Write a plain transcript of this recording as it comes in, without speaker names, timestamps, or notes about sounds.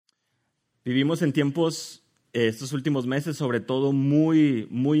Vivimos en tiempos, estos últimos meses, sobre todo muy,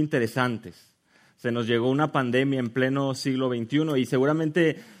 muy interesantes. Se nos llegó una pandemia en pleno siglo XXI y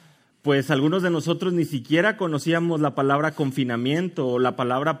seguramente, pues algunos de nosotros ni siquiera conocíamos la palabra confinamiento o la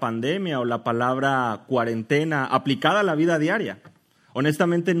palabra pandemia o la palabra cuarentena aplicada a la vida diaria.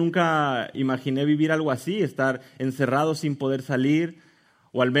 Honestamente nunca imaginé vivir algo así, estar encerrado sin poder salir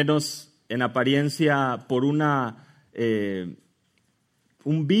o al menos en apariencia por un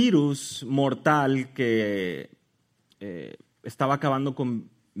virus mortal que estaba acabando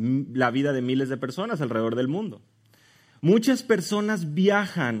con la vida de miles de personas alrededor del mundo. Muchas personas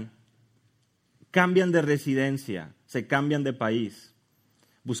viajan, cambian de residencia, se cambian de país,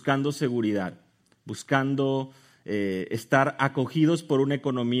 buscando seguridad, buscando estar acogidos por una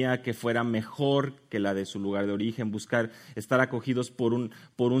economía que fuera mejor que la de su lugar de origen, buscar estar acogidos por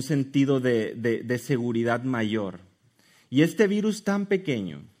un sentido de seguridad mayor. Y este virus tan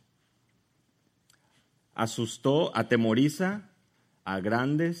pequeño asustó, atemoriza a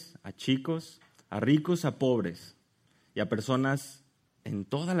grandes, a chicos, a ricos, a pobres y a personas en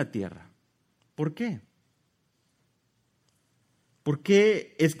toda la tierra. ¿Por qué? ¿Por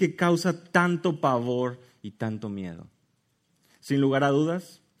qué es que causa tanto pavor y tanto miedo? Sin lugar a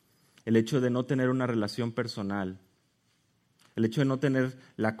dudas, el hecho de no tener una relación personal, el hecho de no tener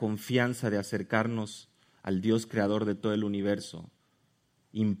la confianza de acercarnos al Dios creador de todo el universo,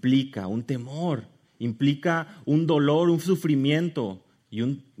 implica un temor, implica un dolor, un sufrimiento y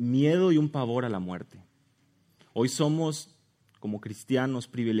un miedo y un pavor a la muerte. Hoy somos, como cristianos,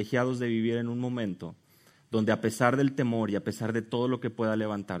 privilegiados de vivir en un momento donde a pesar del temor y a pesar de todo lo que pueda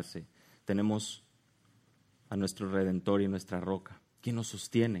levantarse, tenemos a nuestro Redentor y nuestra roca, quien nos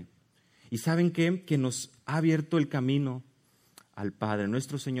sostiene. ¿Y saben qué? Que nos ha abierto el camino al Padre.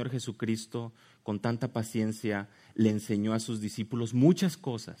 Nuestro Señor Jesucristo, con tanta paciencia, le enseñó a sus discípulos muchas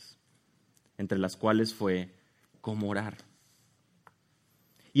cosas, entre las cuales fue cómo orar.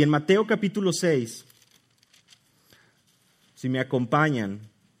 Y en Mateo capítulo 6, si me acompañan,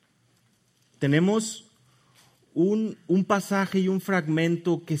 tenemos un pasaje y un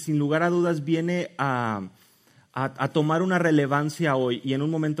fragmento que sin lugar a dudas viene a tomar una relevancia hoy, y en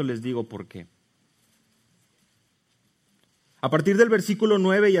un momento les digo por qué. A partir del versículo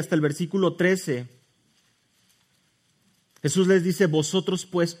 9 y hasta el versículo 13, Jesús les dice: vosotros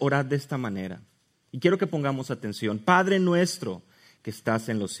pues orad de esta manera. Y quiero que pongamos atención. Padre nuestro que estás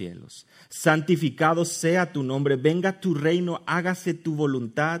en los cielos, santificado sea tu nombre, venga tu reino, hágase tu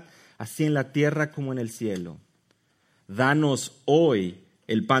voluntad, así en la tierra como en el cielo. Danos hoy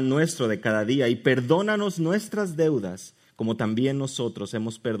el pan nuestro de cada día y perdónanos nuestras deudas, como también nosotros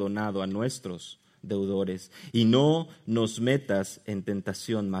hemos perdonado a nuestros deudores. Y no nos metas en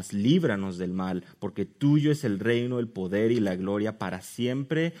tentación, mas líbranos del mal, porque tuyo es el reino, el poder y la gloria para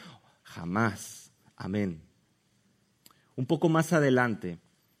siempre, jamás. Amén. Un poco más adelante,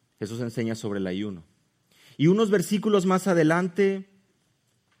 Jesús enseña sobre el ayuno. Y unos versículos más adelante,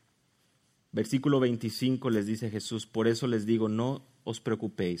 versículo 25, les dice Jesús: por eso les digo, no os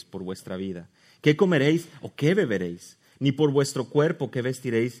preocupéis por vuestra vida, qué comeréis o qué beberéis, ni por vuestro cuerpo, qué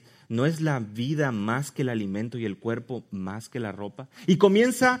vestiréis. ¿No es la vida más que el alimento y el cuerpo más que la ropa? Y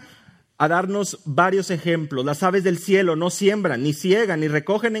comienza a darnos varios ejemplos. Las aves del cielo no siembran, ni ciegan, ni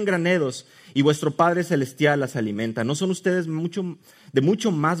recogen en graneros, y vuestro Padre Celestial las alimenta. ¿No son ustedes de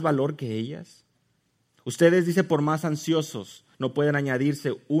mucho más valor que ellas? Ustedes, dice, por más ansiosos, no pueden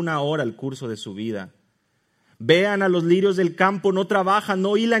añadirse una hora al curso de su vida. Vean a los lirios del campo, no trabajan,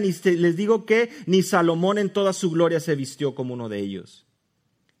 no hilan, y les digo que ni Salomón en toda su gloria se vistió como uno de ellos.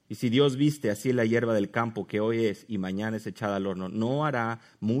 Y si Dios viste así la hierba del campo, que hoy es y mañana es echada al horno, ¿no hará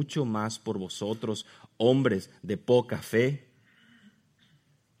mucho más por vosotros, hombres de poca fe?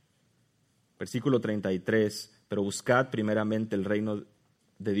 Versículo 33, pero buscad primeramente el reino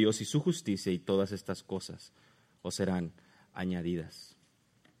de Dios y su justicia, y todas estas cosas os serán añadidas.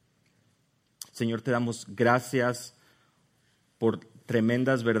 Señor, te damos gracias por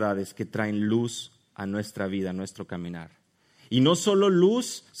tremendas verdades que traen luz a nuestra vida, a nuestro caminar. Y no solo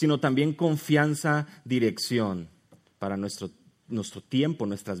luz, sino también confianza, dirección para nuestro tiempo,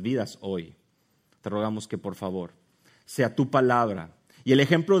 nuestras vidas hoy. Te rogamos que por favor sea tu palabra y el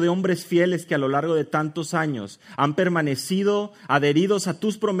ejemplo de hombres fieles que a lo largo de tantos años han permanecido adheridos a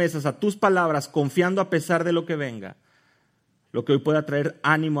tus promesas, a tus palabras, confiando a pesar de lo que venga, lo que hoy pueda traer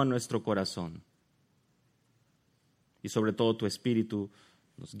ánimo a nuestro corazón. Y sobre todo tu Espíritu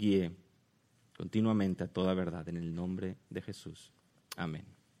nos guíe continuamente a toda verdad, en el nombre de Jesús. Amén.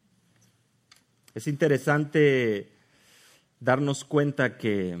 Es interesante darnos cuenta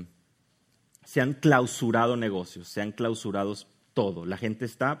que se han clausurado negocios, se han clausurado todo. La gente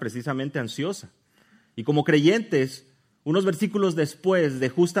está precisamente ansiosa. Y como creyentes, unos versículos después de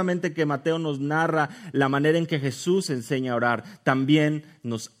justamente que Mateo nos narra la manera en que Jesús enseña a orar, también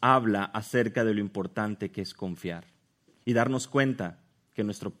nos habla acerca de lo importante que es confiar y darnos cuenta que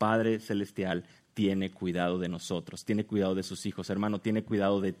nuestro Padre Celestial tiene cuidado de nosotros, tiene cuidado de sus hijos. Hermano, tiene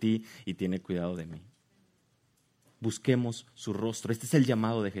cuidado de ti y tiene cuidado de mí. Busquemos su rostro. Este es el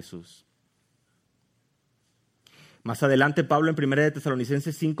llamado de Jesús. Más adelante, Pablo en 1 de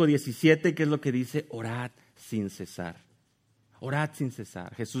Tesalonicenses 5:17, ¿qué es lo que dice? Orad sin cesar. Orad sin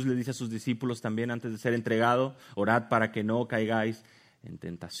cesar. Jesús le dice a sus discípulos también antes de ser entregado, orad para que no caigáis en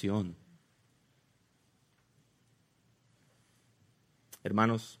tentación.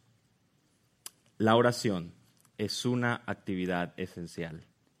 Hermanos, la oración es una actividad esencial.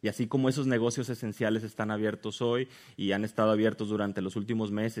 Y así como esos negocios esenciales están abiertos hoy y han estado abiertos durante los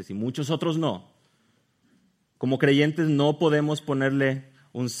últimos meses y muchos otros no, como creyentes no podemos ponerle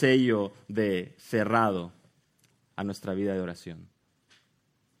un sello de cerrado a nuestra vida de oración.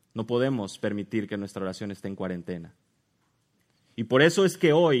 No podemos permitir que nuestra oración esté en cuarentena. Y por eso es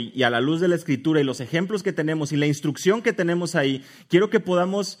que hoy, y a la luz de la Escritura y los ejemplos que tenemos y la instrucción que tenemos ahí, quiero que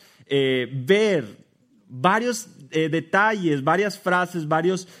podamos ver varios detalles, varias frases,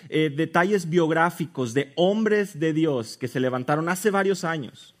 varios detalles biográficos de hombres de Dios que se levantaron hace varios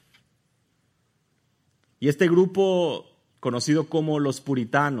años. Y este grupo, conocido como los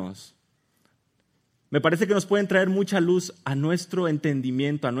Puritanos, me parece que nos pueden traer mucha luz a nuestro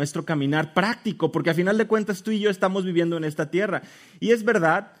entendimiento, a nuestro caminar práctico, porque a final de cuentas tú y yo estamos viviendo en esta tierra. Y es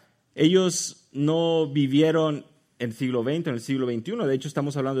verdad, ellos no vivieron en el siglo XX, en el siglo XXI, de hecho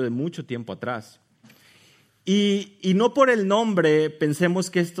estamos hablando de mucho tiempo atrás. Y no por el nombre pensemos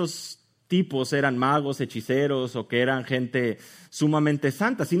que estos tipos eran magos, hechiceros o que eran gente sumamente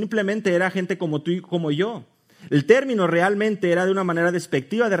santa, simplemente era gente como tú y como yo. El término realmente era de una manera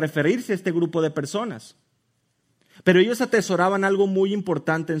despectiva de referirse a este grupo de personas. Pero ellos atesoraban algo muy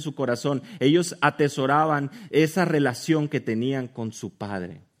importante en su corazón. Ellos atesoraban esa relación que tenían con su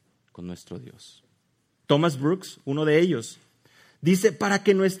Padre, con nuestro Dios. Thomas Brooks, uno de ellos, dice, para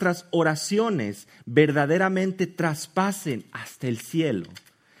que nuestras oraciones verdaderamente traspasen hasta el cielo,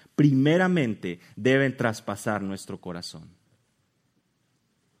 primeramente deben traspasar nuestro corazón.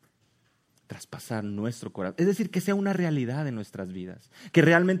 Traspasar nuestro corazón. Es decir, que sea una realidad en nuestras vidas. Que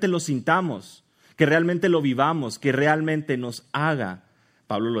realmente lo sintamos, que realmente lo vivamos, que realmente nos haga.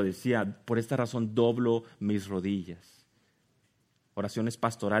 Pablo lo decía, por esta razón doblo mis rodillas. Oraciones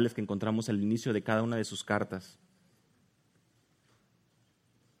pastorales que encontramos al inicio de cada una de sus cartas.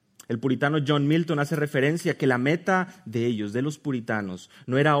 El puritano John Milton hace referencia que la meta de ellos, de los puritanos,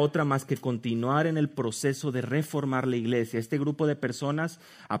 no era otra más que continuar en el proceso de reformar la iglesia. Este grupo de personas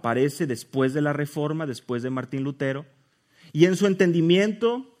aparece después de la Reforma, después de Martín Lutero, y en su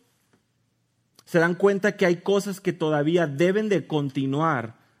entendimiento se dan cuenta que hay cosas que todavía deben de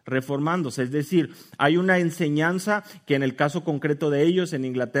continuar reformándose. Es decir, hay una enseñanza que en el caso concreto de ellos en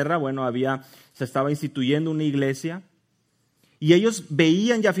Inglaterra, se estaba instituyendo una iglesia. Y ellos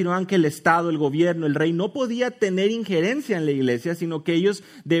veían y afirmaban que el Estado, el gobierno, el rey no podía tener injerencia en la iglesia, sino que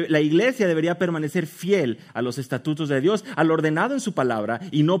la iglesia debería permanecer fiel a los estatutos de Dios, a lo ordenado en su palabra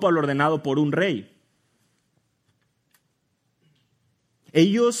y no para lo ordenado por un rey.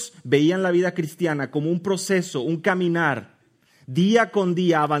 Ellos veían la vida cristiana como un proceso, un caminar, día con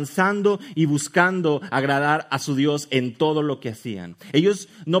día avanzando y buscando agradar a su Dios en todo lo que hacían. Ellos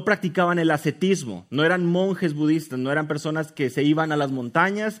no practicaban el ascetismo, no eran monjes budistas, no eran personas que se iban a las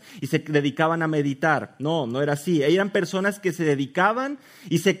montañas y se dedicaban a meditar. No era así. Eran personas que se dedicaban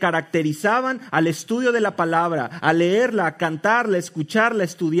y se caracterizaban al estudio de la palabra, a leerla, a cantarla, a escucharla, a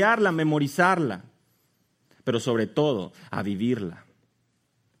estudiarla, a memorizarla, pero sobre todo a vivirla.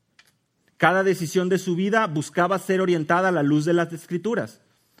 Cada decisión de su vida buscaba ser orientada a la luz de las Escrituras.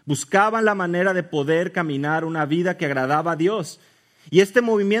 Buscaban la manera de poder caminar una vida que agradaba a Dios. Y este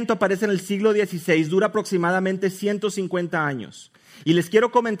movimiento aparece en el siglo XVI, dura aproximadamente 150 años. Y les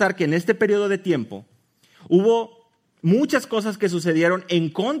quiero comentar que en este periodo de tiempo hubo muchas cosas que sucedieron en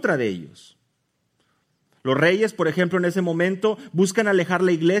contra de ellos. Los reyes, por ejemplo, en ese momento buscan alejar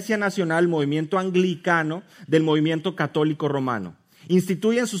la Iglesia Nacional, el movimiento anglicano, del movimiento católico romano.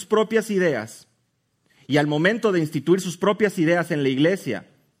 Instituyen sus propias ideas y al momento de instituir sus propias ideas en la iglesia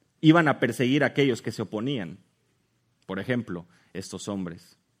iban a perseguir a aquellos que se oponían. Por ejemplo, estos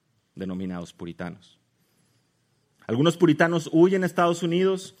hombres denominados puritanos. Algunos puritanos huyen a Estados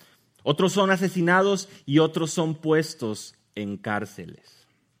Unidos, otros son asesinados y otros son puestos en cárceles.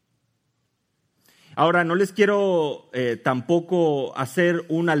 Ahora, no les quiero tampoco hacer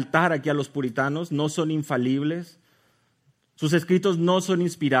un altar aquí a los puritanos, no son infalibles. Sus escritos no son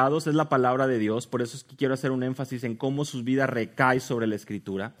inspirados, es la palabra de Dios, por eso es que quiero hacer un énfasis en cómo sus vidas recaen sobre la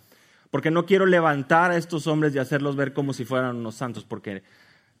Escritura, porque no quiero levantar a estos hombres y hacerlos ver como si fueran unos santos, porque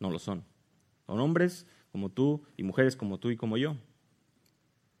no lo son. Son hombres como tú y mujeres como tú y como yo.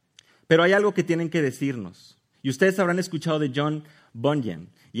 Pero hay algo que tienen que decirnos, y ustedes habrán escuchado de John Bunyan,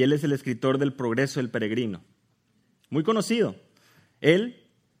 y él es el escritor del Progreso del Peregrino, muy conocido. Él,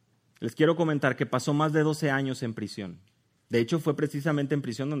 les quiero comentar que pasó más de 12 años en prisión. De hecho, fue precisamente en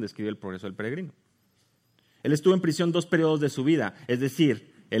prisión donde escribió el Progreso del Peregrino. Él estuvo en prisión 2 periodos de su vida, es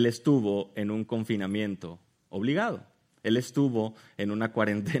decir, él estuvo en un confinamiento obligado. Él estuvo en una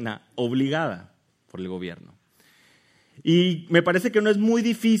cuarentena obligada por el gobierno. Y me parece que no es muy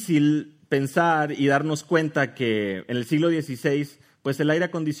difícil pensar y darnos cuenta que en el siglo XVI, pues el aire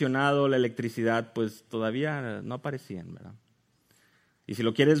acondicionado, la electricidad, pues todavía no aparecían, ¿verdad? Y si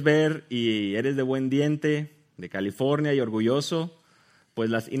lo quieres ver y eres de buen diente, de California y orgulloso,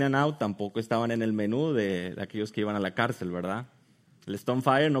 pues las In-N-Out tampoco estaban en el menú de aquellos que iban a la cárcel, ¿verdad? El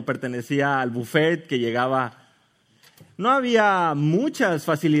Stonefire no pertenecía al buffet que llegaba. No había muchas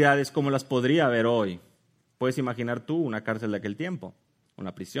facilidades como las podría haber hoy. Puedes imaginar tú una cárcel de aquel tiempo,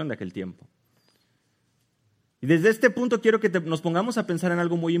 una prisión de aquel tiempo. Y desde este punto quiero que nos pongamos a pensar en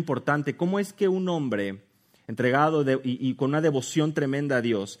algo muy importante. ¿Cómo es que un hombre entregado y con una devoción tremenda a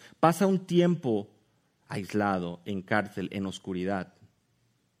Dios pasa un tiempo aislado, en cárcel, en oscuridad,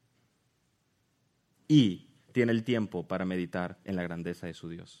 y tiene el tiempo para meditar en la grandeza de su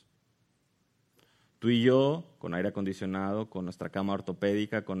Dios? Tú y yo, con aire acondicionado, con nuestra cama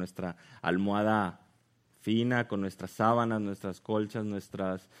ortopédica, con nuestra almohada fina, con nuestras sábanas, nuestras colchas,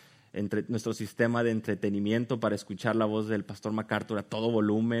 nuestro sistema de entretenimiento para escuchar la voz del pastor MacArthur a todo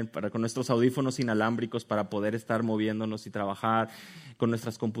volumen, con nuestros audífonos inalámbricos para poder estar moviéndonos y trabajar, con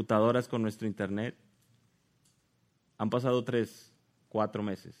nuestras computadoras, con nuestro internet. Han pasado 3, 4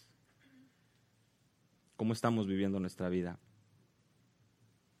 meses. ¿Cómo estamos viviendo nuestra vida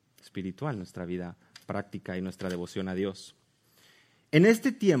espiritual, nuestra vida práctica y nuestra devoción a Dios? En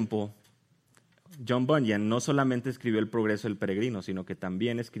este tiempo, John Bunyan no solamente escribió El Progreso del Peregrino, sino que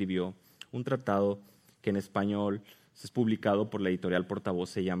también escribió un tratado que en español es publicado por la editorial Portavoz,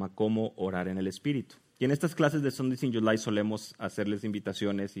 se llama Cómo orar en el Espíritu. Y en estas clases de Sundays in July solemos hacerles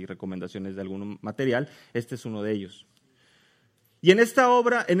invitaciones y recomendaciones de algún material. Este es uno de ellos. Y en esta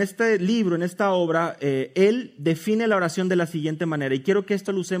obra, en este libro, en esta obra, él define la oración de la siguiente manera. Y quiero que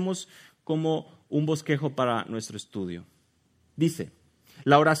esto lo usemos como un bosquejo para nuestro estudio. Dice,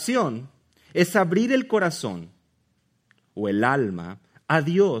 la oración es abrir el corazón o el alma a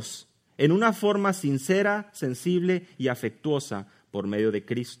Dios en una forma sincera, sensible y afectuosa por medio de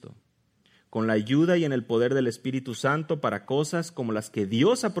Cristo, con la ayuda y en el poder del Espíritu Santo para cosas como las que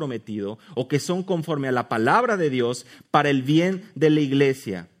Dios ha prometido o que son conforme a la palabra de Dios para el bien de la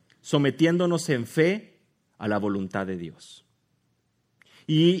iglesia, sometiéndonos en fe a la voluntad de Dios.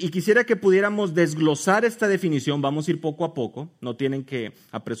 Y quisiera que pudiéramos desglosar esta definición. Vamos a ir poco a poco, no tienen que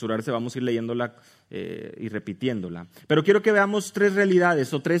apresurarse, vamos a ir leyéndola y repitiéndola. Pero quiero que veamos 3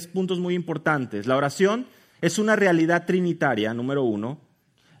 realidades o 3 puntos muy importantes. La oración es una realidad trinitaria, número 1.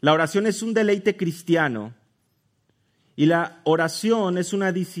 La oración es un deleite cristiano y la oración es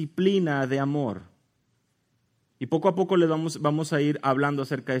una disciplina de amor. Y poco a poco les vamos a ir hablando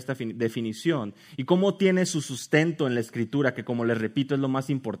acerca de esta definición y cómo tiene su sustento en la Escritura, que como les repito es lo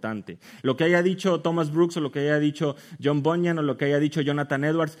más importante. Lo que haya dicho Thomas Brooks o lo que haya dicho John Bunyan o lo que haya dicho Jonathan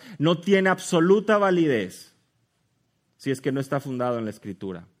Edwards no tiene absoluta validez si es que no está fundado en la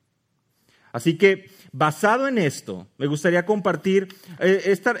Escritura. Así que, basado en esto, me gustaría compartir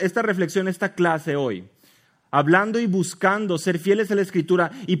esta reflexión, esta clase hoy, hablando y buscando ser fieles a la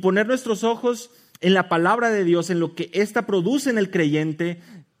Escritura y poner nuestros ojos en la palabra de Dios, en lo que ésta produce en el creyente.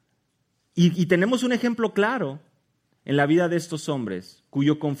 Y tenemos un ejemplo claro en la vida de estos hombres,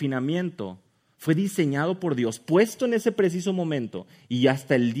 cuyo confinamiento fue diseñado por Dios, puesto en ese preciso momento, y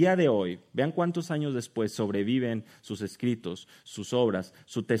hasta el día de hoy, vean cuántos años después sobreviven sus escritos, sus obras,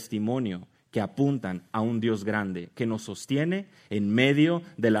 su testimonio, que apuntan a un Dios grande que nos sostiene en medio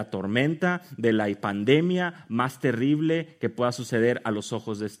de la tormenta, de la pandemia más terrible que pueda suceder a los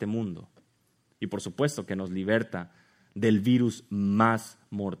ojos de este mundo. Y por supuesto que nos liberta del virus más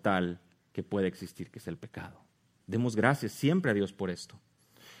mortal que puede existir, que es el pecado. Demos gracias siempre a Dios por esto.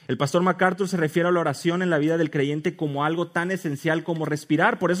 El pastor MacArthur se refiere a la oración en la vida del creyente como algo tan esencial como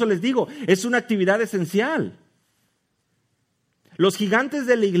respirar. Por eso les digo, es una actividad esencial. Los gigantes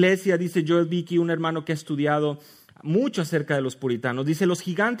de la iglesia, dice Joel Beakey, un hermano que ha estudiado mucho acerca de los puritanos, dice, los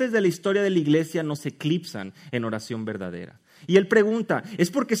gigantes de la historia de la iglesia nos eclipsan en oración verdadera. Y él pregunta,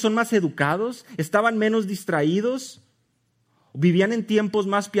 ¿es porque son más educados? ¿Estaban menos distraídos? ¿Vivían en tiempos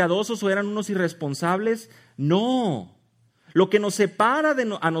más piadosos o eran unos irresponsables? No. Lo que nos separa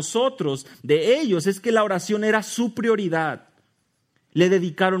a nosotros de ellos es que la oración era su prioridad. Le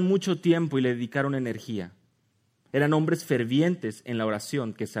dedicaron mucho tiempo y le dedicaron energía. Eran hombres fervientes en la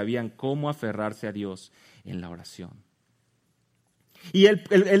oración que sabían cómo aferrarse a Dios en la oración. Y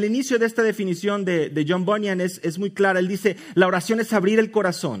el inicio de esta definición de John Bunyan es muy clara. Él dice, la oración es abrir el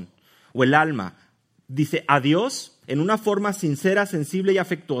corazón o el alma. Dice, a Dios en una forma sincera, sensible y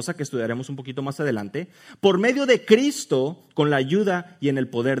afectuosa, que estudiaremos un poquito más adelante, por medio de Cristo, con la ayuda y en el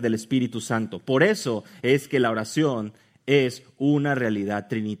poder del Espíritu Santo. Por eso es que la oración es una realidad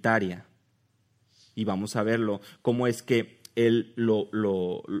trinitaria. Y vamos a verlo, cómo es que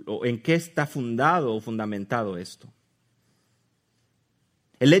en qué está fundado o fundamentado esto.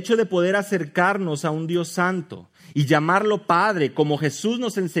 El hecho de poder acercarnos a un Dios santo y llamarlo Padre, como Jesús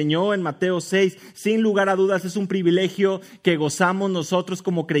nos enseñó en Mateo 6, sin lugar a dudas es un privilegio que gozamos nosotros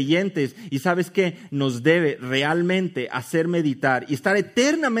como creyentes. Y ¿sabes qué? Nos debe realmente hacer meditar y estar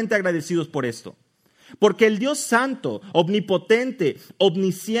eternamente agradecidos por esto. Porque el Dios santo, omnipotente,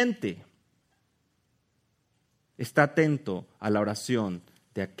 omnisciente, está atento a la oración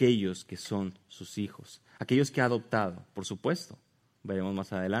de aquellos que son sus hijos, aquellos que ha adoptado, por supuesto. Veremos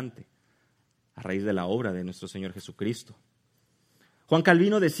más adelante, a raíz de la obra de nuestro Señor Jesucristo. Juan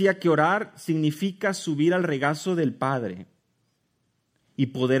Calvino decía que orar significa subir al regazo del Padre y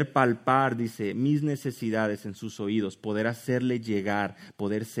poder palpar, dice, mis necesidades en sus oídos, poder hacerle llegar,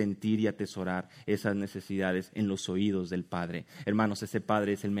 poder sentir y atesorar esas necesidades en los oídos del Padre. Hermanos, ese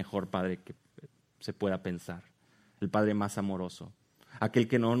Padre es el mejor Padre que se pueda pensar, el Padre más amoroso, aquel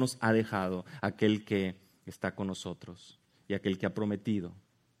que no nos ha dejado, aquel que está con nosotros. Y aquel que ha prometido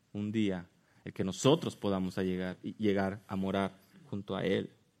un día el que nosotros podamos llegar a morar junto a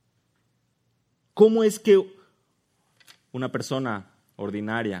Él. ¿Cómo es que una persona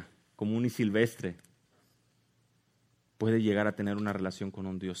ordinaria, común y silvestre, puede llegar a tener una relación con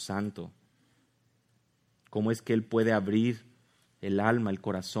un Dios santo? ¿Cómo es que Él puede abrir el alma, el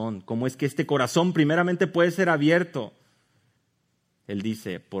corazón? ¿Cómo es que este corazón primeramente puede ser abierto? Él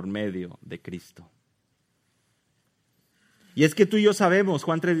dice, por medio de Cristo. Y es que tú y yo sabemos,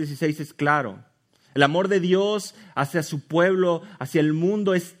 Juan 3:16 es claro, el amor de Dios hacia su pueblo, hacia el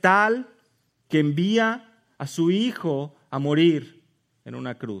mundo es tal que envía a su Hijo a morir en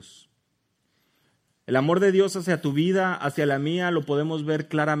una cruz. El amor de Dios hacia tu vida, hacia la mía, lo podemos ver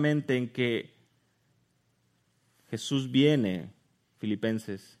claramente en que Jesús viene,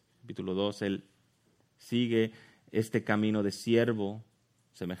 Filipenses capítulo 2, Él sigue este camino de siervo,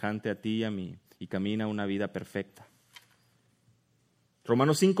 semejante a ti y a mí, y camina una vida perfecta.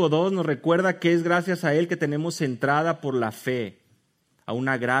 Romanos 5:2 nos recuerda que es gracias a Él que tenemos entrada por la fe a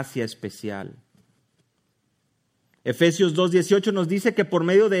una gracia especial. Efesios 2:18 nos dice que por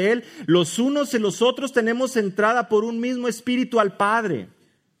medio de Él, los unos en los otros tenemos entrada por un mismo espíritu al Padre.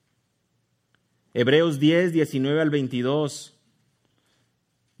 Hebreos 10:19 al 22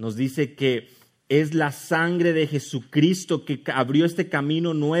 nos dice que es la sangre de Jesucristo que abrió este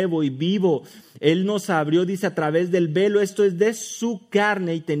camino nuevo y vivo. Él nos abrió, dice, a través del velo. Esto es de su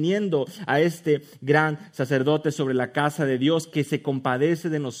carne, y teniendo a este gran sacerdote sobre la casa de Dios que se compadece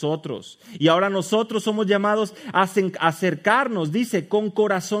de nosotros. Y ahora nosotros somos llamados a acercarnos, dice, con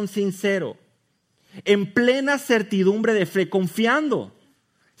corazón sincero, en plena certidumbre de fe, confiando,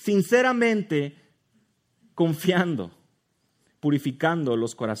 sinceramente confiando, purificando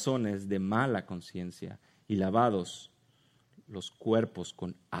los corazones de mala conciencia y lavados los cuerpos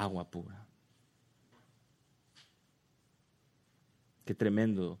con agua pura. Qué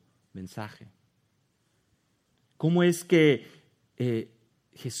tremendo mensaje. ¿Cómo es que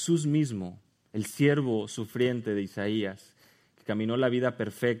Jesús mismo, el siervo sufriente de Isaías, que caminó la vida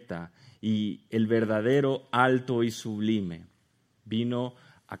perfecta y el verdadero alto y sublime, vino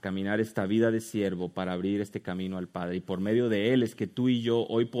a caminar esta vida de siervo para abrir este camino al Padre? Y por medio de Él es que tú y yo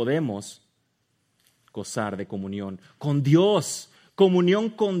hoy podemos gozar de comunión con Dios. Comunión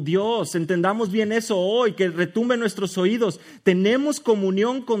con Dios. Entendamos bien eso hoy, que retumbe en nuestros oídos. Tenemos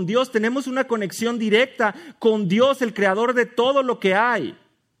comunión con Dios, tenemos una conexión directa con Dios, el creador de todo lo que hay.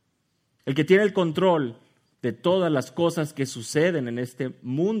 El que tiene el control de todas las cosas que suceden en este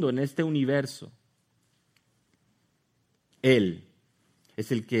mundo, en este universo. Él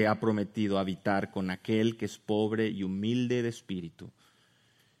es el que ha prometido habitar con aquel que es pobre y humilde de espíritu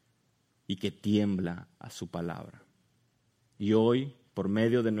y que tiembla a su palabra. Y hoy, por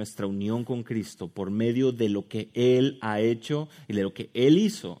medio de nuestra unión con Cristo, por medio de lo que Él ha hecho y de lo que Él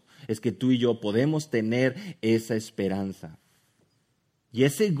hizo, es que tú y yo podemos tener esa esperanza y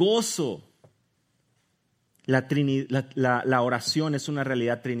ese gozo La oración es una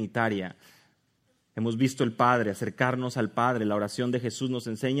realidad trinitaria. Hemos visto el Padre, acercarnos al Padre. La oración de Jesús nos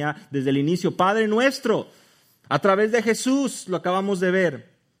enseña desde el inicio, Padre nuestro, a través de Jesús, lo acabamos de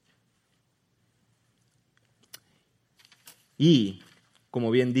ver. Y,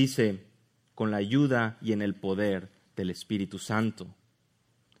 como bien dice, con la ayuda y en el poder del Espíritu Santo.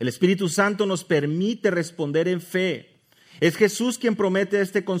 El Espíritu Santo nos permite responder en fe. Es Jesús quien promete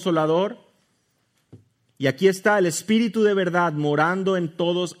este Consolador. Y aquí está el Espíritu de verdad morando en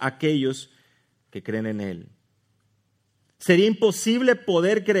todos aquellos que creen en Él. Sería imposible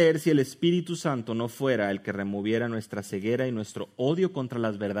poder creer si el Espíritu Santo no fuera el que removiera nuestra ceguera y nuestro odio contra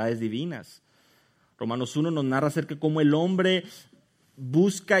las verdades divinas. Romanos 1 nos narra acerca de cómo el hombre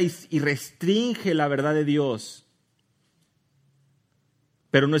busca y restringe la verdad de Dios.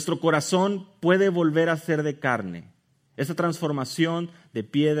 Pero nuestro corazón puede volver a ser de carne. Esa transformación de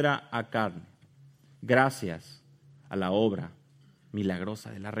piedra a carne. Gracias a la obra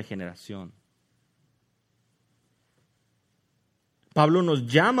milagrosa de la regeneración. Pablo nos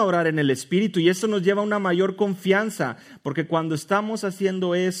llama a orar en el Espíritu y eso nos lleva a una mayor confianza, porque cuando estamos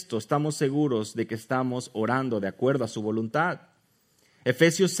haciendo esto, estamos seguros de que estamos orando de acuerdo a su voluntad.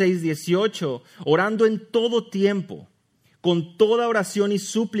 Efesios 6:18, orando en todo tiempo, con toda oración y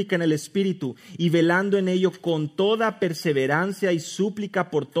súplica en el Espíritu, y velando en ello con toda perseverancia y súplica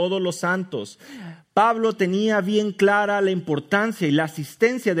por todos los santos. Pablo tenía bien clara la importancia y la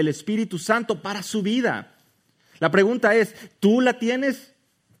asistencia del Espíritu Santo para su vida. La pregunta es, ¿tú la tienes?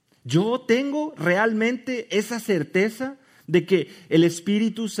 ¿Yo tengo realmente esa certeza de que el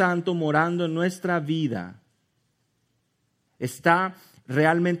Espíritu Santo morando en nuestra vida está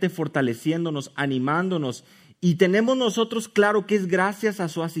realmente fortaleciéndonos, animándonos? Y tenemos nosotros claro que es gracias a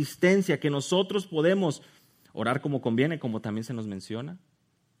su asistencia que nosotros podemos orar como conviene, como también se nos menciona.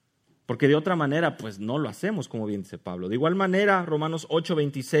 Porque de otra manera, pues no lo hacemos, como bien dice Pablo. De igual manera, Romanos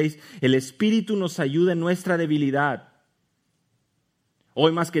 8:26, el Espíritu nos ayuda en nuestra debilidad.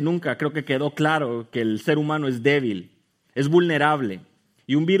 Hoy más que nunca creo que quedó claro que el ser humano es débil, es vulnerable.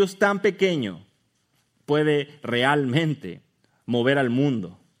 Y un virus tan pequeño puede realmente mover al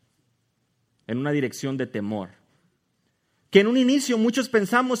mundo en una dirección de temor. Que en un inicio muchos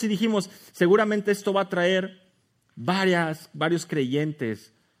pensamos y dijimos, seguramente esto va a traer varios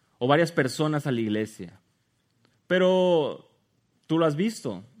creyentes o varias personas a la iglesia. Pero tú lo has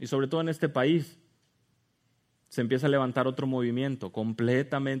visto, y sobre todo en este país, se empieza a levantar otro movimiento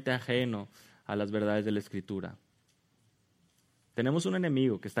completamente ajeno a las verdades de la Escritura. Tenemos un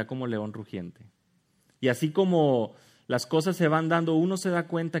enemigo que está como león rugiente. Y así como las cosas se van dando, uno se da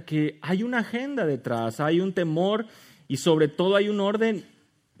cuenta que hay una agenda detrás, hay un temor y sobre todo hay un orden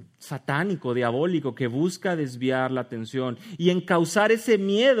satánico, diabólico, que busca desviar la atención y encauzar ese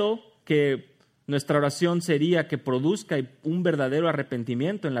miedo que nuestra oración sería que produzca un verdadero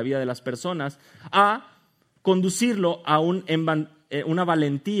arrepentimiento en la vida de las personas, a conducirlo a una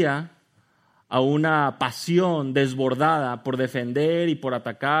valentía, a una pasión desbordada por defender y por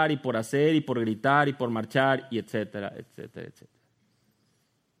atacar y por hacer y por gritar y por marchar y etcétera, etcétera, etcétera.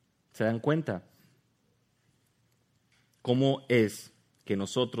 ¿Se dan cuenta cómo es que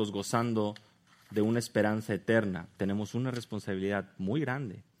nosotros, gozando de una esperanza eterna, tenemos una responsabilidad muy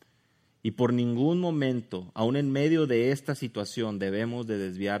grande? Y por ningún momento, aún en medio de esta situación, debemos de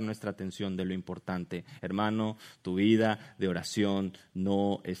desviar nuestra atención de lo importante. Hermano, tu vida de oración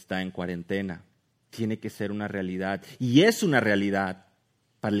no está en cuarentena. Tiene que ser una realidad. Y es una realidad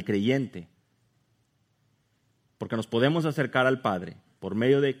para el creyente. Porque nos podemos acercar al Padre por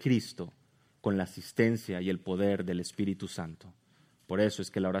medio de Cristo con la asistencia y el poder del Espíritu Santo. Por eso es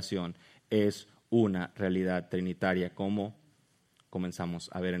que la oración es una realidad trinitaria, como comenzamos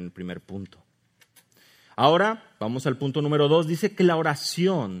a ver en el primer punto. Ahora vamos al punto número 2. Dice que la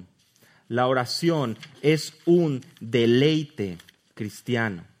oración es un deleite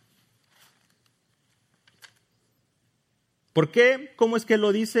cristiano. ¿Por qué? ¿Cómo es que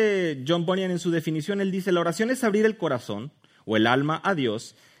lo dice John Bunyan en su definición? Él dice, la oración es abrir el corazón o el alma a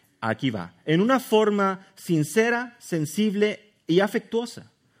Dios, aquí va, en una forma sincera, sensible y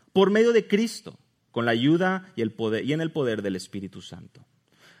afectuosa, por medio de Cristo, con la ayuda y en el poder del Espíritu Santo.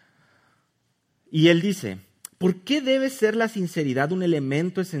 Y él dice, ¿por qué debe ser la sinceridad un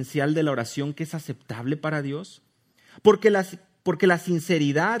elemento esencial de la oración que es aceptable para Dios? Porque la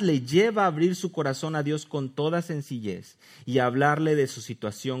sinceridad le lleva a abrir su corazón a Dios con toda sencillez y a hablarle de su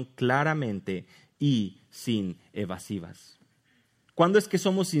situación claramente y sin evasivas. ¿Cuándo es que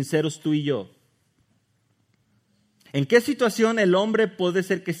somos sinceros tú y yo? ¿En qué situación el hombre puede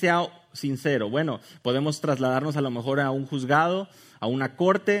ser que sea sincero? Bueno, podemos trasladarnos a lo mejor a un juzgado, a una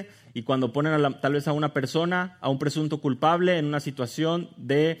corte, y cuando ponen tal vez a una persona, a un presunto culpable en una situación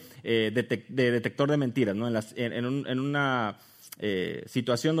de detector de mentiras, ¿no? En una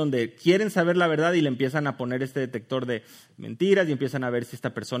situación donde quieren saber la verdad y le empiezan a poner este detector de mentiras y empiezan a ver si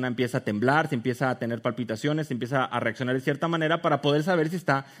esta persona empieza a temblar, si empieza a tener palpitaciones, si empieza a reaccionar de cierta manera para poder saber si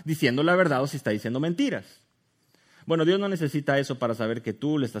está diciendo la verdad o si está diciendo mentiras. Bueno, Dios no necesita eso para saber que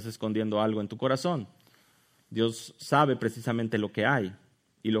tú le estás escondiendo algo en tu corazón. Dios sabe precisamente lo que hay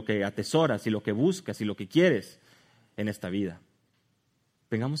y lo que atesoras y lo que buscas y lo que quieres en esta vida.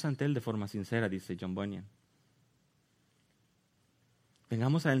 Vengamos ante Él de forma sincera, dice John Bunyan.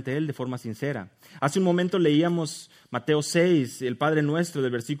 Vengamos ante Él de forma sincera. Hace un momento leíamos Mateo 6, el Padre Nuestro,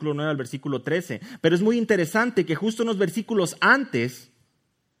 del versículo 9 al versículo 13. Pero es muy interesante que justo unos versículos antes,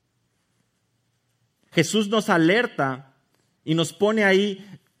 Jesús nos alerta y nos pone ahí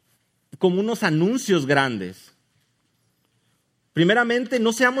como unos anuncios grandes. Primeramente,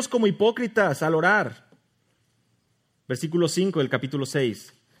 no seamos como hipócritas al orar. Versículo 5 del capítulo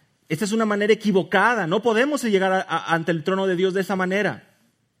 6. Esta es una manera equivocada. No podemos llegar ante el trono de Dios de esa manera.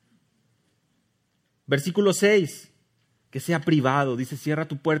 Versículo 6. Que sea privado. Dice, cierra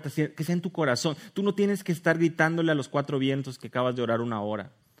tu puerta, que sea en tu corazón. Tú no tienes que estar gritándole a los cuatro vientos que acabas de orar 1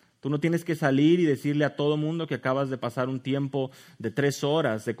 hora. Tú no tienes que salir y decirle a todo mundo que acabas de pasar un tiempo de 3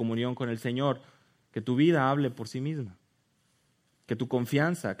 horas de comunión con el Señor. Que tu vida hable por sí misma. Que tu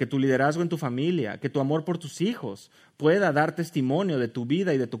confianza, que tu liderazgo en tu familia, que tu amor por tus hijos pueda dar testimonio de tu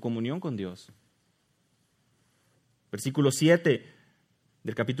vida y de tu comunión con Dios. Versículo 7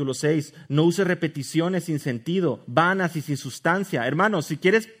 del capítulo 6. No uses repeticiones sin sentido, vanas y sin sustancia. Hermanos, si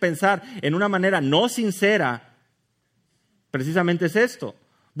quieres pensar en una manera no sincera, precisamente es esto.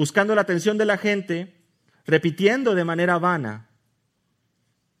 Buscando la atención de la gente, repitiendo de manera vana.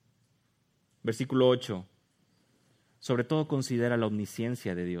 Versículo 8. Sobre todo considera la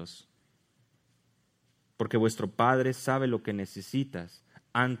omnisciencia de Dios, porque vuestro Padre sabe lo que necesitas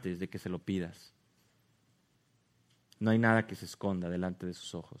antes de que se lo pidas. No hay nada que se esconda delante de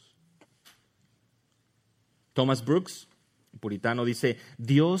sus ojos. Thomas Brooks, puritano, dice,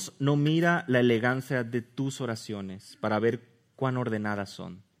 Dios no mira la elegancia de tus oraciones para ver cuán ordenadas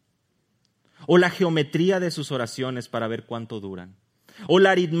son, o la geometría de sus oraciones para ver cuánto duran, o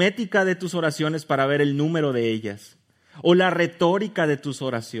la aritmética de tus oraciones para ver el número de ellas, o la retórica de tus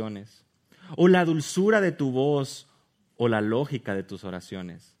oraciones, o la dulzura de tu voz, o la lógica de tus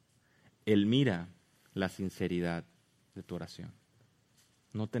oraciones. Él mira la sinceridad de tu oración.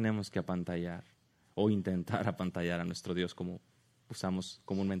 No tenemos que apantallar o intentar apantallar a nuestro Dios, como usamos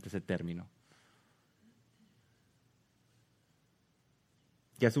comúnmente ese término.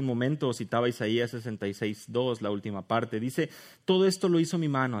 Que hace un momento citaba Isaías 66:2, la última parte. Dice, todo esto lo hizo mi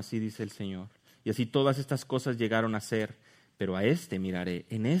mano, así dice el Señor. Y así todas estas cosas llegaron a ser. Pero a este miraré,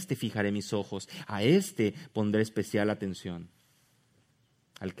 en este fijaré mis ojos, a este pondré especial atención.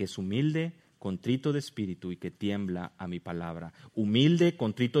 Al que es humilde, contrito de espíritu y que tiembla a mi palabra. Humilde,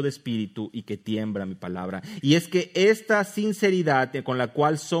 contrito de espíritu y que tiembla a mi palabra. Y es que esta sinceridad con la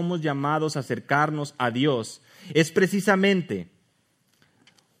cual somos llamados a acercarnos a Dios es precisamente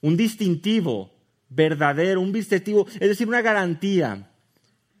un distintivo verdadero, un distintivo, es decir, una garantía.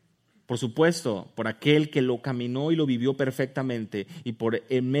 Por supuesto, por aquel que lo caminó y lo vivió perfectamente y por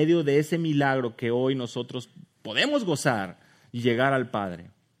en medio de ese milagro que hoy nosotros podemos gozar y llegar al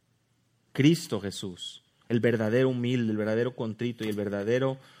Padre. Cristo Jesús, el verdadero humilde, el verdadero contrito y el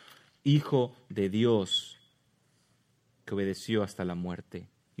verdadero Hijo de Dios que obedeció hasta la muerte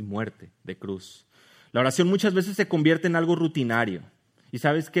y muerte de cruz. La oración muchas veces se convierte en algo rutinario. Y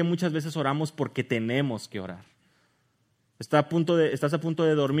 ¿sabes qué? Muchas veces oramos porque tenemos que orar. Estás a punto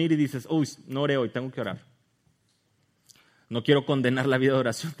de dormir y dices, uy, no oré hoy, tengo que orar. No quiero condenar la vida de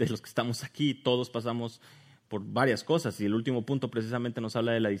oración de los que estamos aquí. Todos pasamos por varias cosas y el último punto precisamente nos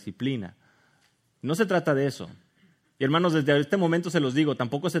habla de la disciplina. No se trata de eso. Y hermanos, desde este momento se los digo,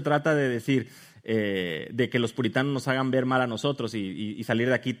 tampoco se trata de decir de que los puritanos nos hagan ver mal a nosotros y salir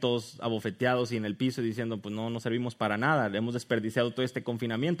de aquí todos abofeteados y en el piso y diciendo, pues no servimos para nada, hemos desperdiciado todo este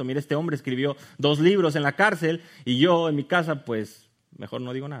confinamiento. Mira, este hombre escribió 2 libros en la cárcel y yo en mi casa, pues mejor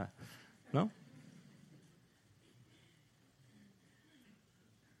no digo nada, ¿no?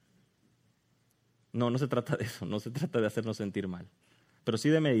 No se trata de eso, no se trata de hacernos sentir mal. Pero sí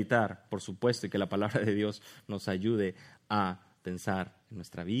de meditar, por supuesto, y que la palabra de Dios nos ayude a pensar en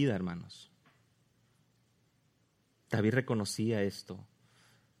nuestra vida, hermanos. David reconocía esto.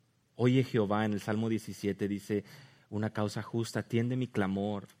 Oye Jehová, en el Salmo 17 dice, una causa justa, atiende mi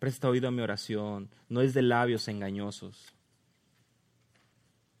clamor, presta oído a mi oración, no es de labios engañosos.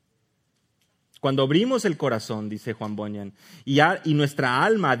 Cuando abrimos el corazón, dice Juan Bunyan, y nuestra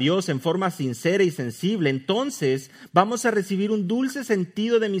alma a Dios en forma sincera y sensible, entonces vamos a recibir un dulce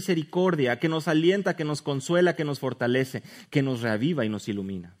sentido de misericordia que nos alienta, que nos consuela, que nos fortalece, que nos reaviva y nos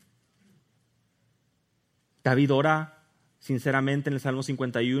ilumina. David ora sinceramente en el Salmo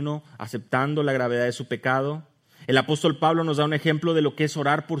 51, aceptando la gravedad de su pecado. El apóstol Pablo nos da un ejemplo de lo que es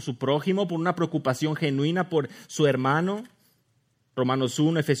orar por su prójimo, por una preocupación genuina por su hermano. Romanos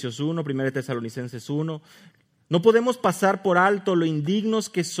 1, Efesios 1, 1 Tesalonicenses 1. No podemos pasar por alto lo indignos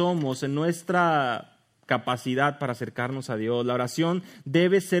que somos en nuestra capacidad para acercarnos a Dios. La oración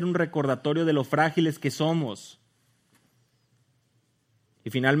debe ser un recordatorio de lo frágiles que somos. Y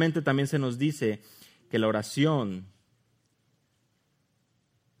finalmente también se nos dice que la oración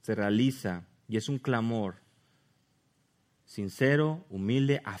se realiza y es un clamor sincero,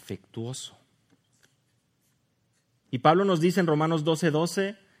 humilde, afectuoso. Y Pablo nos dice en Romanos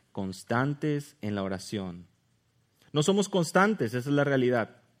 12:12, constantes en la oración. No somos constantes, esa es la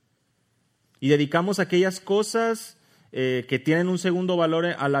realidad. Y dedicamos aquellas cosas que tienen un segundo valor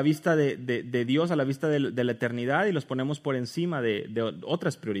a la vista de Dios, a la vista de la eternidad, y los ponemos por encima de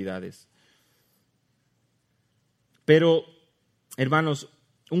otras prioridades. Pero, hermanos,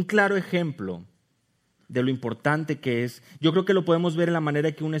 un claro ejemplo de lo importante que es, yo creo que lo podemos ver en la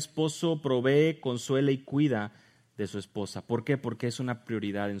manera que un esposo provee, consuela y cuida de su esposa. ¿Por qué? Porque es una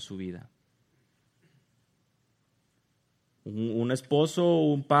prioridad en su vida. Un esposo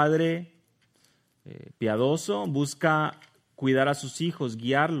o un padre piadoso busca cuidar a sus hijos,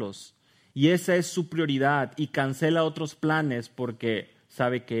 guiarlos, y esa es su prioridad, y cancela otros planes porque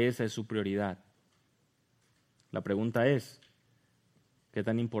sabe que esa es su prioridad. La pregunta es, ¿qué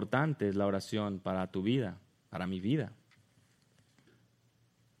tan importante es la oración para tu vida, para mi vida?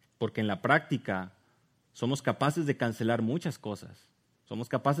 Porque en la práctica somos capaces de cancelar muchas cosas. Somos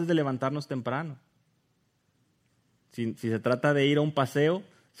capaces de levantarnos temprano. Si se trata de ir a un paseo,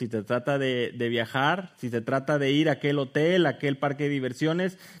 si se trata de viajar, si se trata de ir a aquel hotel, a aquel parque de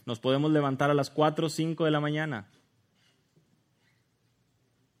diversiones, nos podemos levantar a las 4 o 5 de la mañana.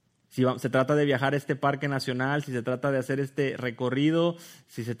 Si se trata de viajar a este parque nacional, si se trata de hacer este recorrido,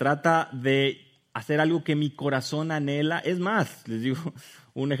 si se trata de hacer algo que mi corazón anhela. Es más, les digo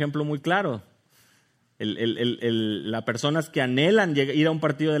un ejemplo muy claro. Las personas que anhelan ir a un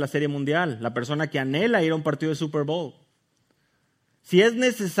partido de la Serie Mundial, la persona que anhela ir a un partido de Super Bowl. Si es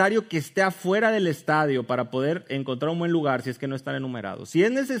necesario que esté afuera del estadio para poder encontrar un buen lugar, si es que no están enumerados, si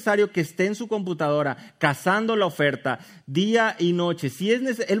es necesario que esté en su computadora cazando la oferta día y noche,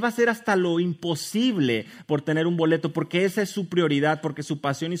 él va a hacer hasta lo imposible por tener un boleto, porque esa es su prioridad, porque su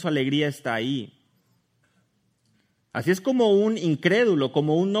pasión y su alegría está ahí. Así es como un incrédulo,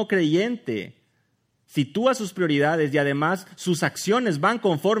 como un no creyente, sitúa sus prioridades y además sus acciones van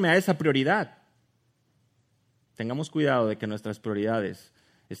conforme a esa prioridad. Tengamos cuidado de que nuestras prioridades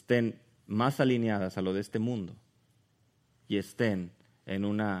estén más alineadas a lo de este mundo y estén en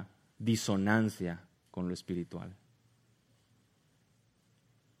una disonancia con lo espiritual.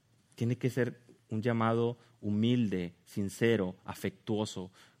 Tiene que ser un llamado humilde, sincero,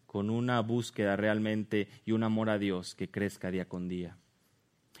 afectuoso, con una búsqueda realmente y un amor a Dios que crezca día con día.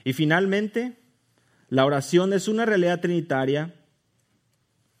 Y finalmente, la oración es una realidad trinitaria,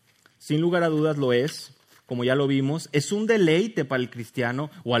 sin lugar a dudas lo es. Como ya lo vimos, es un deleite para el cristiano,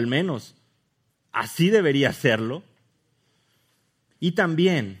 o al menos así debería serlo. Y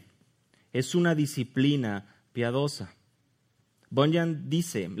también es una disciplina piadosa. Bunyan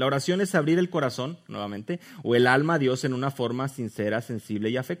dice, la oración es abrir el corazón, nuevamente, o el alma a Dios en una forma sincera, sensible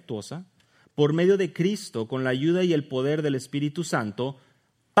y afectuosa, por medio de Cristo, con la ayuda y el poder del Espíritu Santo,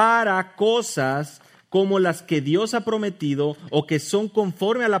 para cosas como las que Dios ha prometido o que son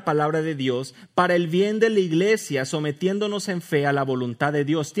conforme a la palabra de Dios, para el bien de la iglesia, sometiéndonos en fe a la voluntad de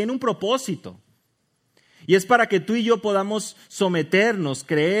Dios. Tiene un propósito. Y es para que tú y yo podamos someternos,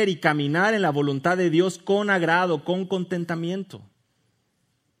 creer y caminar en la voluntad de Dios con agrado, con contentamiento.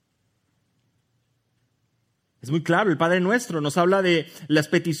 Es muy claro, el Padre Nuestro nos habla de las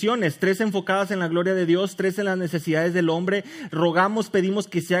peticiones, 3 enfocadas en la gloria de Dios, 3 en las necesidades del hombre. Rogamos, pedimos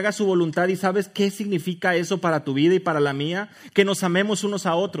que se haga su voluntad. ¿Y sabes qué significa eso para tu vida y para la mía? Que nos amemos unos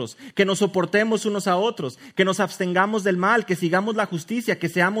a otros, que nos soportemos unos a otros, que nos abstengamos del mal, que sigamos la justicia, que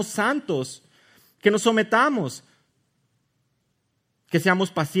seamos santos, que nos sometamos, que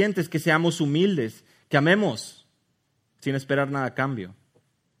seamos pacientes, que seamos humildes, que amemos sin esperar nada a cambio.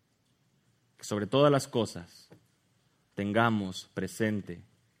 Que sobre todas las cosas tengamos presente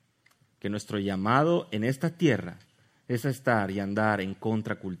que nuestro llamado en esta tierra es a estar y andar en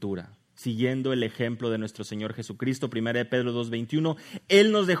contracultura, siguiendo el ejemplo de nuestro Señor Jesucristo. 1 Pedro 2:21,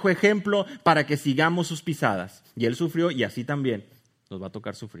 Él nos dejó ejemplo para que sigamos sus pisadas. Y Él sufrió y así también nos va a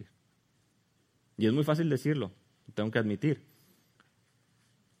tocar sufrir. Y es muy fácil decirlo, tengo que admitir.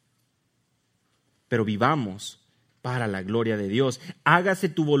 Pero vivamos para la gloria de Dios. Hágase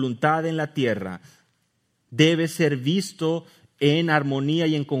tu voluntad en la tierra. Debe ser visto en armonía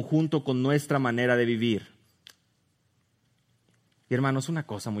y en conjunto con nuestra manera de vivir. Y hermanos, una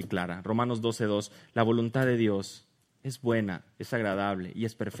cosa muy clara, Romanos 12:2, la voluntad de Dios es buena, es agradable y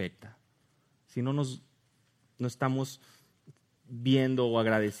es perfecta. Si no estamos viendo o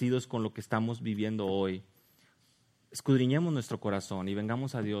agradecidos con lo que estamos viviendo hoy, escudriñemos nuestro corazón y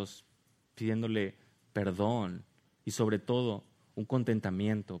vengamos a Dios pidiéndole perdón y sobre todo un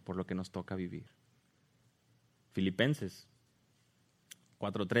contentamiento por lo que nos toca vivir. Filipenses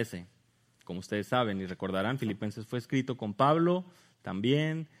 4:13, como ustedes saben y recordarán, Filipenses fue escrito con Pablo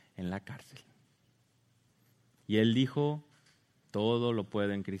también en la cárcel. Y él dijo, todo lo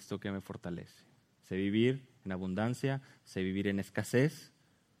puedo en Cristo que me fortalece. Sé vivir en abundancia, sé vivir en escasez,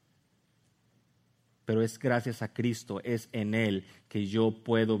 pero es gracias a Cristo, es en Él que yo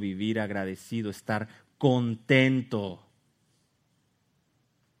puedo vivir agradecido, estar contento.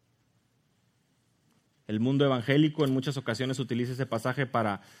 El mundo evangélico en muchas ocasiones utiliza ese pasaje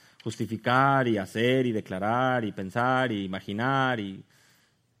para justificar y hacer y declarar y pensar y imaginar. Y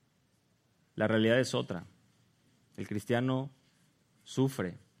la realidad es otra. El cristiano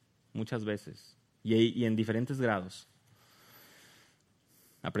sufre muchas veces y en diferentes grados.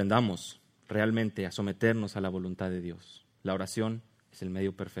 Aprendamos realmente a someternos a la voluntad de Dios. La oración es el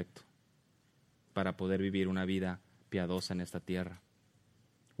medio perfecto para poder vivir una vida piadosa en esta tierra.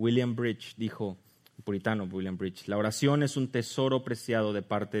 William Bridge dijo, el puritano William Bridge, la oración es un tesoro preciado de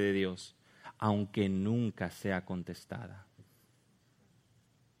parte de Dios, aunque nunca sea contestada.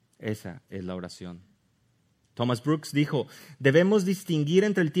 Esa es la oración. Thomas Brooks dijo, debemos distinguir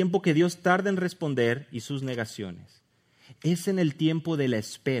entre el tiempo que Dios tarda en responder y sus negaciones. Es en el tiempo de la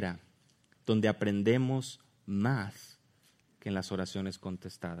espera donde aprendemos más que en las oraciones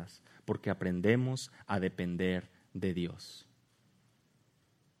contestadas, porque aprendemos a depender de Dios.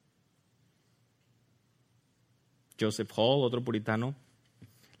 Joseph Hall, otro puritano,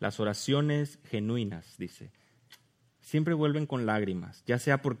 las oraciones genuinas, dice, siempre vuelven con lágrimas, ya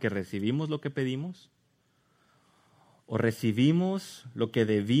sea porque recibimos lo que pedimos o recibimos lo que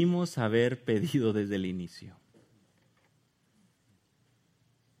debimos haber pedido desde el inicio.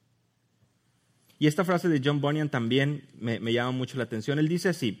 Y esta frase de John Bunyan también me llama mucho la atención. Él dice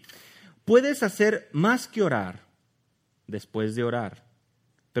así, puedes hacer más que orar después de orar,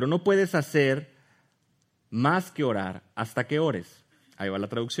 pero no puedes hacer más que orar hasta que ores. Ahí va la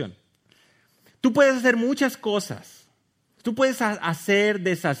traducción. Tú puedes hacer muchas cosas. Tú puedes hacer,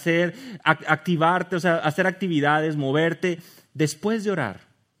 deshacer, activarte, o sea, hacer actividades, moverte después de orar.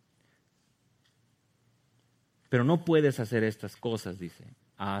 Pero no puedes hacer estas cosas, dice,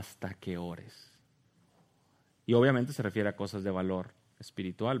 hasta que ores. Y obviamente se refiere a cosas de valor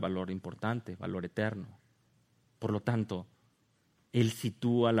espiritual, valor importante, valor eterno. Por lo tanto, él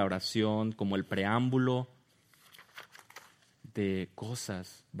sitúa la oración como el preámbulo de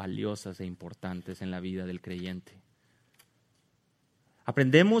cosas valiosas e importantes en la vida del creyente.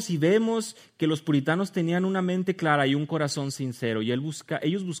 Aprendemos y vemos que los puritanos tenían una mente clara y un corazón sincero, y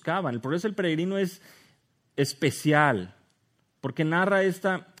ellos buscaban. El progreso del peregrino es especial, porque narra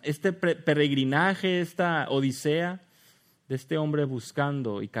este peregrinaje, esta odisea de este hombre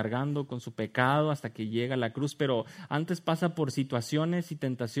buscando y cargando con su pecado hasta que llega a la cruz, pero antes pasa por situaciones y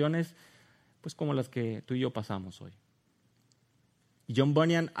tentaciones pues como las que tú y yo pasamos hoy. Y John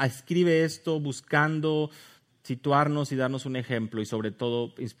Bunyan escribe esto buscando situarnos y darnos un ejemplo y sobre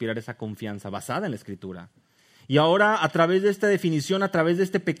todo inspirar esa confianza basada en la Escritura. Y ahora, a través de esta definición, a través de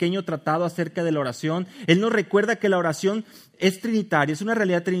este pequeño tratado acerca de la oración, él nos recuerda que la oración es trinitaria, es una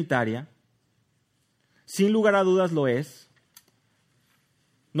realidad trinitaria. Sin lugar a dudas lo es.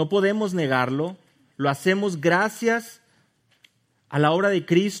 No podemos negarlo. Lo hacemos gracias a la obra de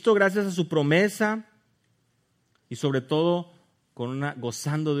Cristo, gracias a su promesa y sobre todo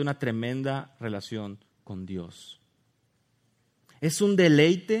gozando de una tremenda relación con Dios. Es un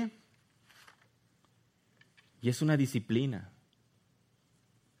deleite y es una disciplina,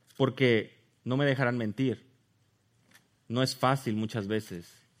 porque no me dejarán mentir, no es fácil muchas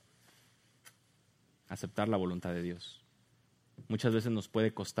veces aceptar la voluntad de Dios. Muchas veces nos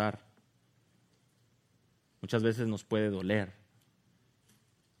puede costar, muchas veces nos puede doler,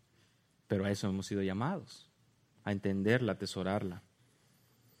 pero a eso hemos sido llamados, a entenderla, a atesorarla.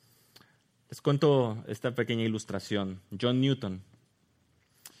 Les cuento esta pequeña ilustración. John Newton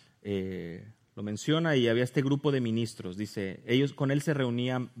lo menciona, y había este grupo de ministros. Dice, con él se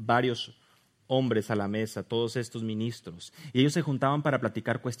reunían varios hombres a la mesa, todos estos ministros, y ellos se juntaban para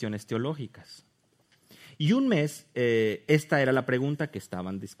platicar cuestiones teológicas. Y un mes, esta era la pregunta que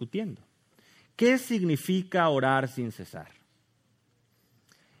estaban discutiendo. ¿Qué significa orar sin cesar?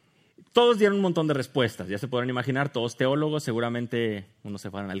 Todos dieron un montón de respuestas, ya se podrán imaginar, todos teólogos, seguramente unos se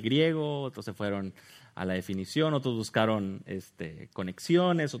fueron al griego, otros se fueron a la definición, otros buscaron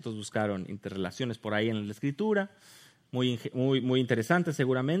conexiones, otros buscaron interrelaciones por ahí en la Escritura, muy interesantes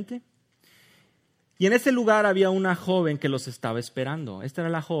seguramente. Y en ese lugar había una joven que los estaba esperando. Esta era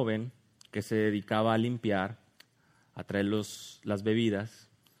la joven que se dedicaba a limpiar, a traer las bebidas,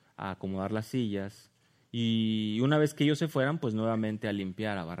 a acomodar las sillas, y una vez que ellos se fueran, pues nuevamente a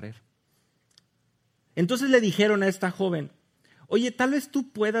limpiar, a barrer. Entonces le dijeron a esta joven, oye, tal vez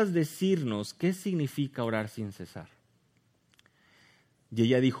tú puedas decirnos qué significa orar sin cesar. Y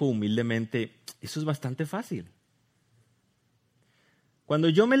ella dijo humildemente, eso es bastante fácil. Cuando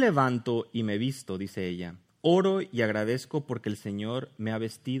yo me levanto y me visto, dice ella, oro y agradezco porque el Señor me ha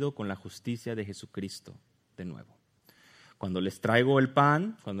vestido con la justicia de Jesucristo de nuevo. Cuando les traigo el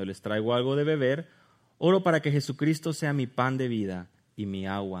pan, cuando les traigo algo de beber, oro para que Jesucristo sea mi pan de vida y mi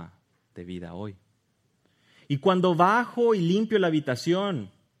agua de vida hoy. Y cuando bajo y limpio la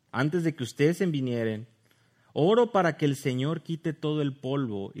habitación, antes de que ustedes se vinieren, oro para que el Señor quite todo el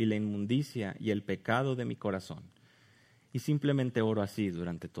polvo y la inmundicia y el pecado de mi corazón. Y simplemente oro así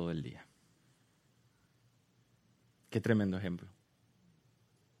durante todo el día. Qué tremendo ejemplo.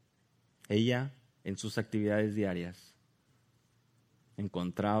 Ella, en sus actividades diarias,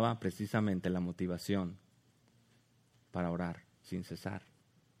 encontraba precisamente la motivación para orar sin cesar.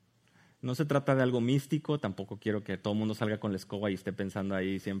 No se trata de algo místico, tampoco quiero que todo el mundo salga con la escoba y esté pensando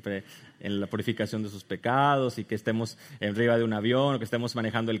ahí siempre en la purificación de sus pecados y que estemos arriba de un avión o que estemos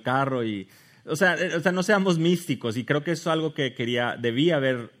manejando el carro. O sea, no seamos místicos, y creo que eso es algo que debía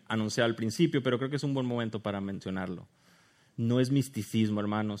haber anunciado al principio, pero creo que es un buen momento para mencionarlo. No es misticismo,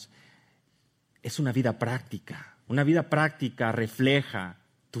 hermanos, es una vida práctica. Una vida práctica refleja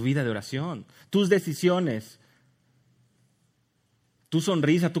tu vida de oración, tus decisiones, tu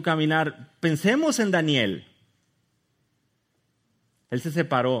sonrisa, tu caminar. Pensemos en Daniel. Él se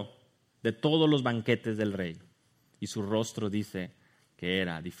separó de todos los banquetes del rey y su rostro dice que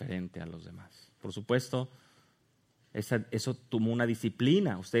era diferente a los demás. Por supuesto, eso tomó una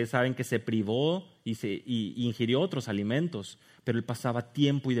disciplina. Ustedes saben que se privó y ingirió otros alimentos, pero él pasaba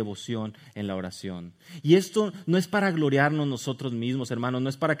tiempo y devoción en la oración. Y esto no es para gloriarnos nosotros mismos, hermanos, no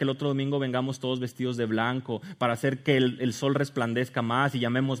es para que el otro domingo vengamos todos vestidos de blanco, para hacer que el sol resplandezca más y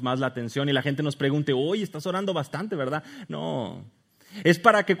llamemos más la atención y la gente nos pregunte, oye, estás orando bastante, ¿verdad? No. Es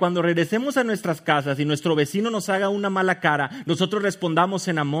para que cuando regresemos a nuestras casas y nuestro vecino nos haga una mala cara, nosotros respondamos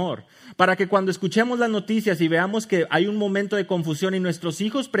en amor. Para que cuando escuchemos las noticias y veamos que hay un momento de confusión y nuestros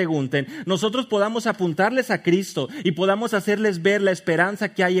hijos pregunten, nosotros podamos apuntarles a Cristo y podamos hacerles ver la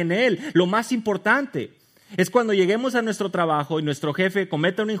esperanza que hay en Él. Lo más importante es cuando lleguemos a nuestro trabajo y nuestro jefe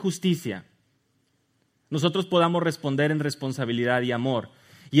cometa una injusticia, nosotros podamos responder en responsabilidad y amor.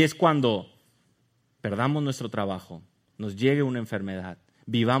 Y es cuando perdamos nuestro trabajo, nos llegue una enfermedad,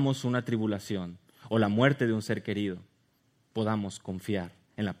 vivamos una tribulación o la muerte de un ser querido, podamos confiar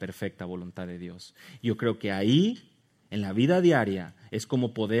en la perfecta voluntad de Dios. Yo creo que ahí, en la vida diaria, es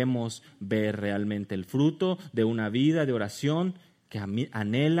como podemos ver realmente el fruto de una vida de oración que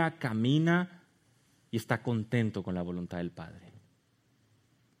anhela, camina y está contento con la voluntad del Padre.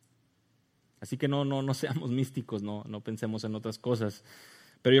 Así que no seamos místicos, no pensemos en otras cosas,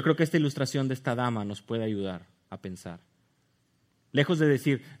 pero yo creo que esta ilustración de esta dama nos puede ayudar a pensar. Lejos de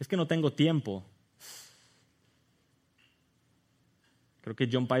decir, es que no tengo tiempo. Creo que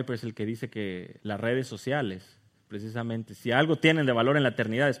John Piper es el que dice que las redes sociales, precisamente, si algo tienen de valor en la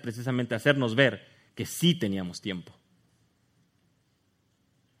eternidad, es precisamente hacernos ver que sí teníamos tiempo.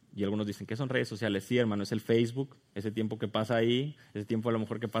 Y algunos dicen, ¿qué son redes sociales? Sí, hermano, es el Facebook, ese tiempo que pasa ahí, ese tiempo a lo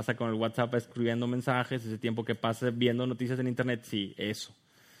mejor que pasa con el WhatsApp escribiendo mensajes, ese tiempo que pasa viendo noticias en internet, sí, eso.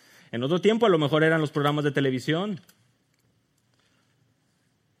 En otro tiempo a lo mejor eran los programas de televisión.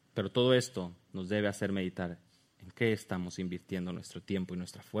 Pero todo esto nos debe hacer meditar en qué estamos invirtiendo nuestro tiempo y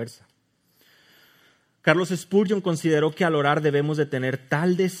nuestra fuerza. Carlos Spurgeon consideró que al orar debemos de tener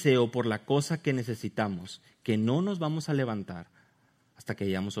tal deseo por la cosa que necesitamos que no nos vamos a levantar hasta que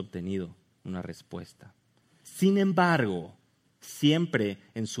hayamos obtenido una respuesta. Sin embargo, siempre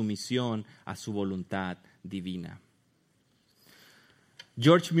en sumisión a su voluntad divina.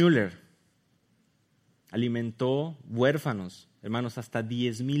 George Mueller alimentó huérfanos, hermanos, hasta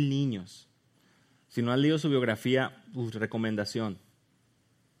 10,000 niños. Si no han leído su biografía, recomendación.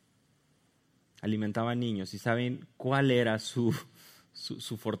 alimentaba niños. ¿Y saben cuál era su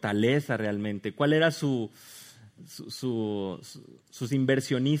fortaleza realmente? ¿Cuál era sus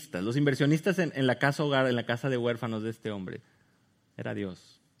inversionistas? Los inversionistas en la casa hogar, en la casa de huérfanos de este hombre, era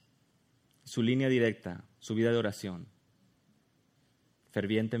Dios. Su línea directa, su vida de oración.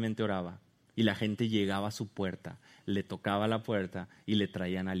 Fervientemente oraba y la gente llegaba a su puerta, le tocaba la puerta y le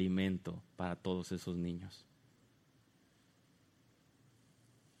traían alimento para todos esos niños.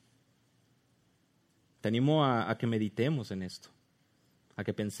 Te animo a que meditemos en esto, a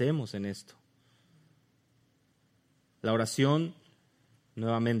que pensemos en esto. La oración,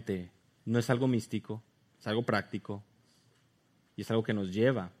 nuevamente, no es algo místico, es algo práctico y es algo que nos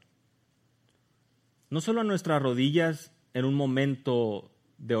lleva no solo a nuestras rodillas en un momento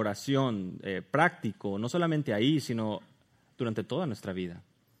de oración práctico, no solamente ahí, sino durante toda nuestra vida,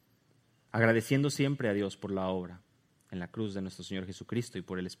 agradeciendo siempre a Dios por la obra en la cruz de nuestro Señor Jesucristo y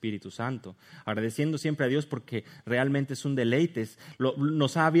por el Espíritu Santo, agradeciendo siempre a Dios porque realmente es un deleite,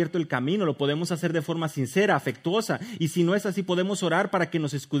 nos ha abierto el camino, lo podemos hacer de forma sincera, afectuosa, y si no es así podemos orar para que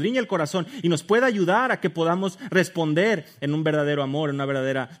nos escudriñe el corazón y nos pueda ayudar a que podamos responder en un verdadero amor, en una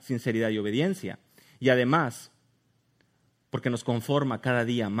verdadera sinceridad y obediencia. Y además, porque nos conforma cada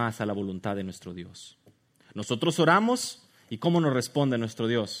día más a la voluntad de nuestro Dios. Nosotros oramos, ¿y cómo nos responde nuestro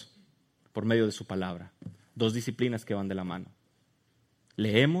Dios? Por medio de su palabra. Dos disciplinas que van de la mano.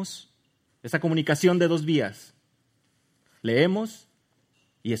 Leemos, esa comunicación de dos vías. Leemos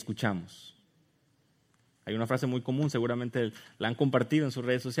y escuchamos. Hay una frase muy común, seguramente la han compartido en sus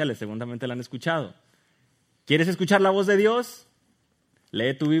redes sociales, seguramente la han escuchado. ¿Quieres escuchar la voz de Dios?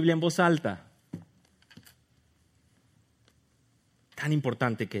 Lee tu Biblia en voz alta. Tan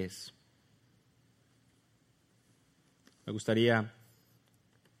importante que es. Me gustaría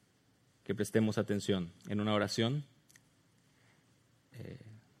que prestemos atención en una oración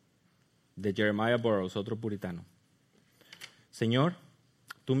de Jeremiah Burroughs, otro puritano. Señor,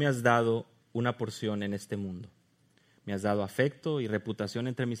 tú me has dado una porción en este mundo. Me has dado afecto y reputación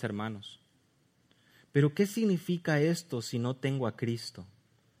entre mis hermanos. Pero ¿qué significa esto si no tengo a Cristo?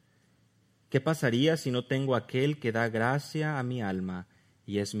 ¿Qué pasaría si no tengo a aquel que da gracia a mi alma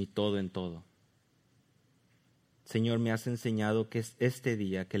y es mi todo en todo? Señor, me has enseñado que es este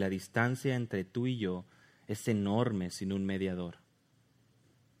día que la distancia entre tú y yo es enorme sin un mediador.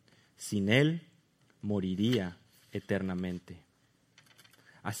 Sin él moriría eternamente.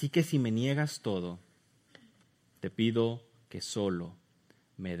 Así que si me niegas todo, te pido que solo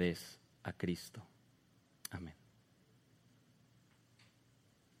me des a Cristo. Amén.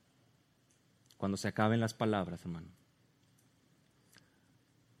 Cuando se acaben las palabras, hermano,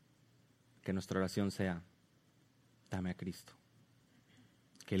 que nuestra oración sea: dame a Cristo.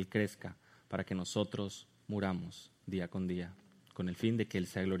 Que Él crezca para que nosotros muramos día con día, con el fin de que Él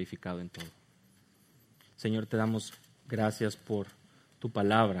sea glorificado en todo. Señor, te damos gracias por tu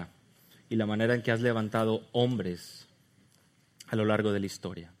palabra y la manera en que has levantado hombres a lo largo de la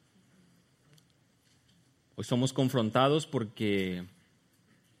historia. Hoy somos confrontados porque,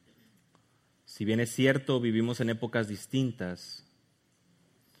 si bien es cierto, vivimos en épocas distintas,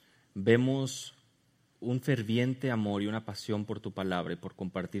 vemos un ferviente amor y una pasión por tu palabra y por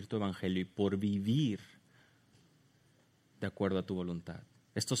compartir tu evangelio y por vivir de acuerdo a tu voluntad.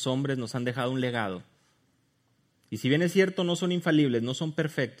 Estos hombres nos han dejado un legado. Y si bien es cierto, no son infalibles, no son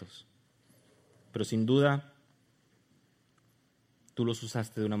perfectos, pero sin duda tú los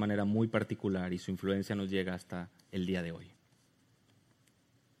usaste de una manera muy particular y su influencia nos llega hasta el día de hoy.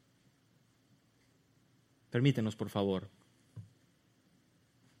 Permítenos, por favor,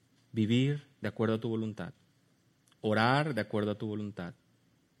 vivir de acuerdo a tu voluntad, orar de acuerdo a tu voluntad,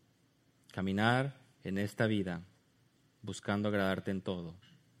 caminar en esta vida buscando agradarte en todo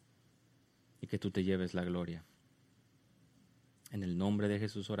y que tú te lleves la gloria. En el nombre de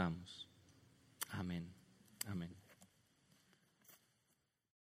Jesús oramos. Amén. Amén.